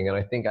promising. And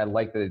I think I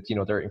like that,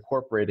 they're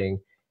incorporating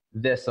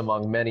this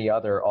among many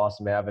other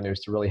awesome avenues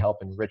to really help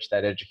enrich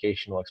that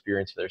educational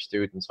experience for their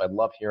students. So I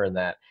love hearing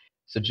that.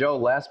 So Joe,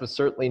 last but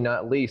certainly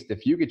not least,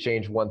 if you could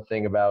change one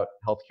thing about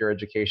healthcare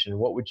education,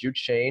 what would you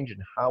change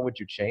and how would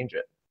you change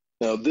it?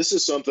 Now, this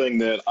is something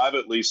that I've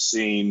at least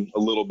seen a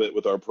little bit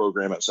with our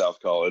program at South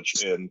College,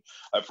 and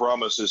I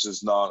promise this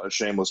is not a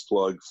shameless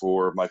plug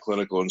for my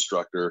clinical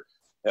instructor.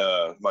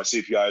 My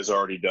CPI is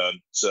already done,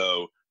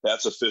 so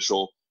that's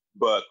official.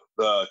 But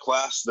the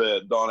class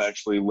that Dawn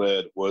actually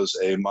led was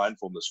a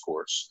mindfulness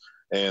course.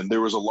 And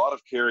there was a lot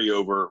of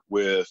carryover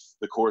with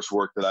the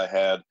coursework that I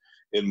had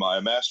in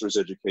my master's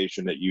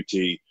education at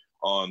UT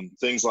on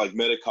things like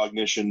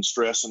metacognition,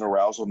 stress and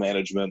arousal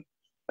management,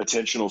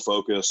 attentional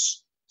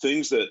focus,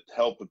 things that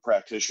help the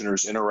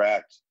practitioners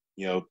interact,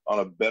 on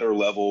a better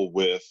level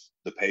with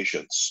the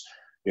patients.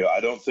 I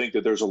don't think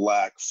that there's a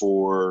lack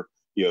for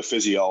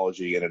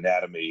physiology and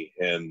anatomy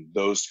and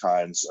those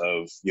kinds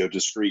of,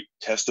 discrete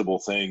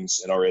testable things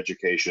in our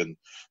education.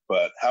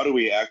 But how do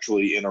we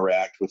actually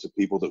interact with the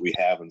people that we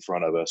have in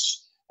front of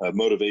us?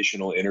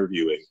 Motivational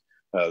interviewing,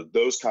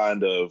 those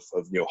kind of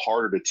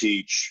harder to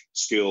teach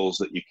skills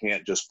that you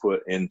can't just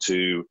put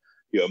into,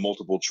 a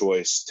multiple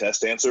choice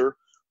test answer,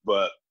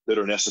 but that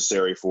are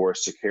necessary for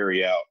us to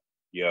carry out,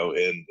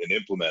 and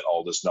implement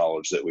all this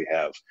knowledge that we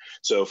have.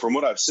 So from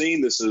what I've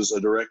seen, this is a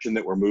direction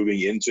that we're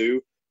moving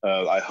into.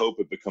 I hope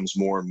it becomes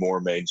more and more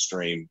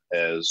mainstream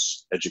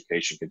as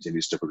education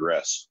continues to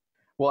progress.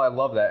 Well, I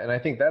love that. And I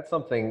think that's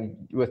something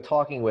with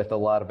talking with a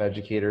lot of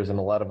educators and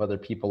a lot of other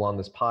people on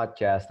this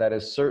podcast, that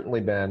has certainly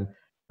been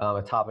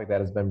a topic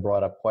that has been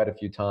brought up quite a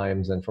few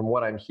times. And from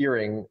what I'm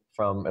hearing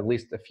from at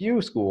least a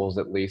few schools,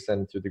 at least,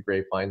 and through the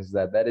grapevines,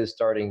 that is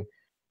starting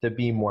to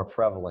be more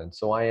prevalent.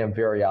 So I am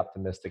very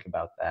optimistic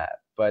about that.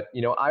 But,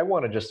 I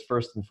want to just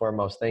first and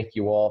foremost, thank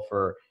you all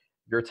for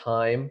your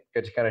time,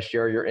 get to kind of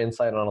share your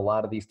insight on a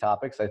lot of these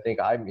topics. I think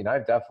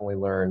I've definitely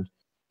learned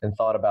and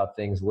thought about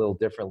things a little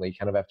differently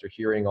kind of after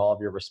hearing all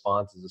of your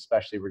responses,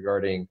 especially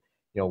regarding,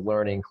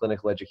 learning,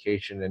 clinical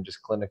education, and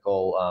just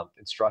clinical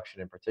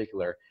instruction in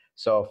particular.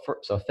 So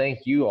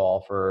thank you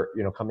all for,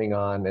 coming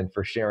on and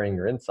for sharing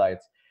your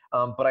insights.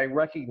 But I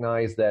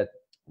recognize that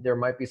there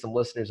might be some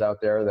listeners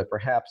out there that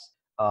perhaps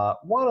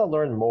want to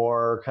learn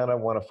more, kind of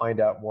want to find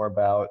out more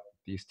about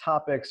these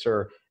topics,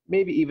 or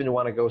maybe even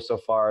want to go so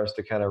far as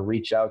to kind of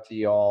reach out to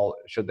you all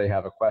should they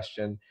have a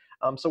question.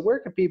 So where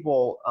can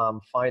people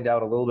find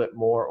out a little bit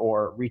more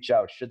or reach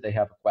out should they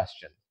have a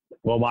question?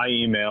 Well, my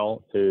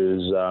email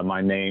is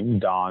my name,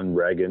 Don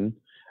Reagan,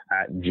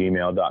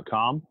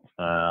 @gmail.com.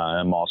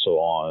 I'm also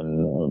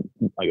on,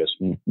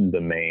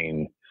 the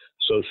main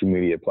social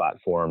media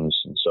platforms.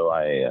 And so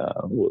I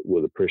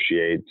would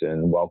appreciate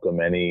and welcome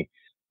any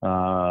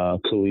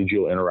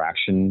collegial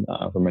interaction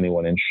from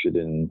anyone interested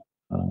in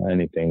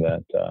anything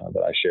that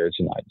I shared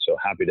tonight. So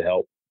happy to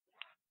help.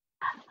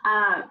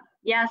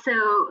 Yeah,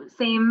 so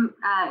same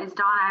as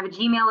Dawn, I have a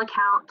Gmail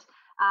account.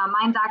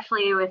 Mine's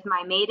actually with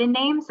my maiden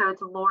name, so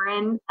it's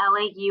Lauren,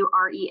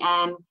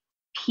 LAUREN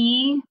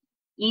PERSYN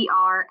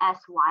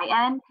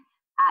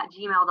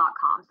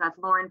 @gmail.com. So that's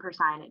Lauren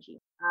Persyn @gmail.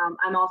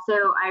 I'm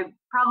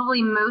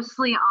probably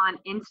mostly on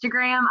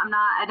Instagram.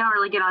 I don't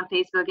really get on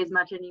Facebook as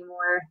much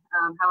anymore.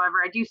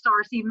 However, I do still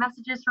receive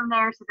messages from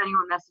there. So if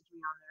anyone messaged me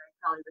on there, I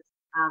probably would.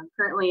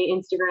 Currently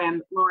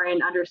Instagram, Lauren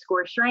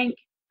 _Schrank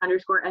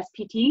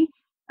 _SPT.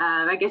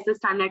 I guess this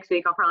time next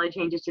week I'll probably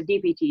change it to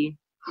DPT.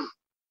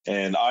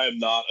 And I am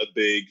not a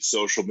big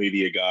social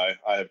media guy.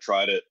 I have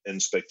tried it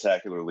and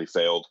spectacularly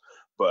failed,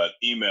 but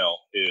email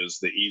is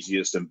the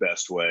easiest and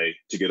best way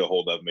to get a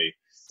hold of me.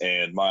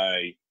 And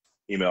my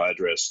email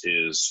address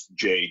is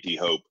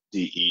jdehope,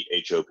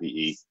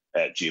 DEHOPE,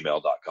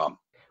 @gmail.com.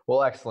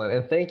 Well, excellent.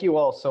 And thank you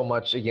all so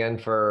much again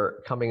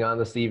for coming on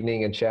this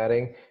evening and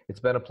chatting.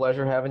 It's been a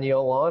pleasure having you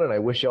all on, and I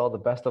wish you all the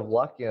best of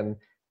luck in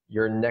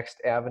your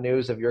next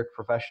avenues of your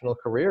professional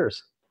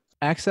careers.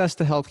 Access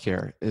to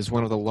healthcare is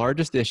one of the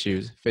largest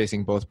issues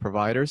facing both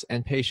providers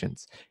and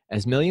patients,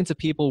 as millions of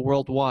people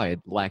worldwide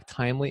lack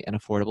timely and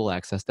affordable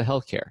access to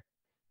healthcare.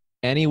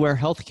 Anywhere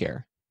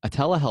Healthcare, a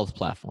telehealth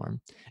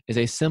platform, is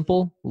a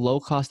simple,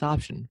 low-cost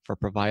option for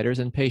providers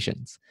and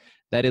patients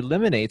that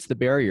eliminates the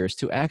barriers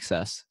to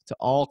access to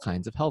all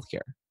kinds of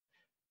healthcare.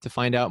 To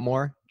find out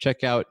more,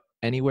 check out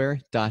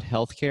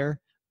anywhere.healthcare,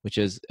 which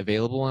is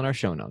available in our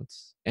show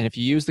notes. And if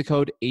you use the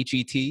code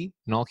HET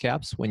in all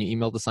caps when you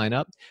email to sign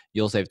up,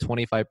 you'll save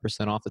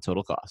 25% off the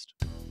total cost.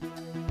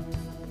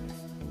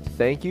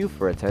 Thank you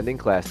for attending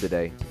class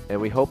today, and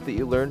we hope that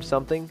you learned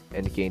something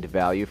and gained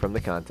value from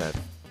the content.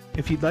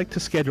 If you'd like to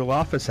schedule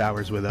office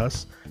hours with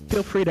us,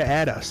 feel free to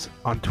add us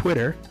on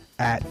Twitter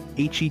at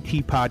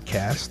HET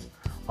Podcast,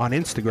 on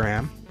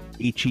Instagram,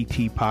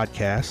 HET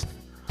Podcast,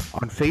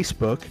 on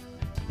Facebook,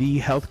 the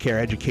Healthcare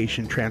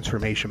Education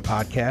Transformation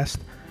Podcast,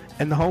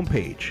 and the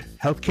homepage,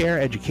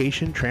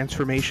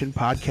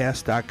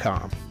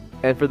 healthcareeducationtransformationpodcast.com.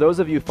 And for those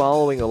of you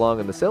following along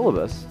in the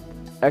syllabus,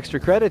 extra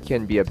credit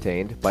can be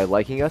obtained by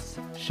liking us,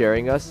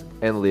 sharing us,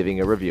 and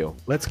leaving a review.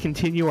 Let's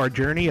continue our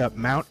journey up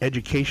Mount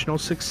Educational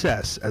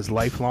Success as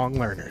lifelong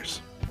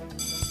learners.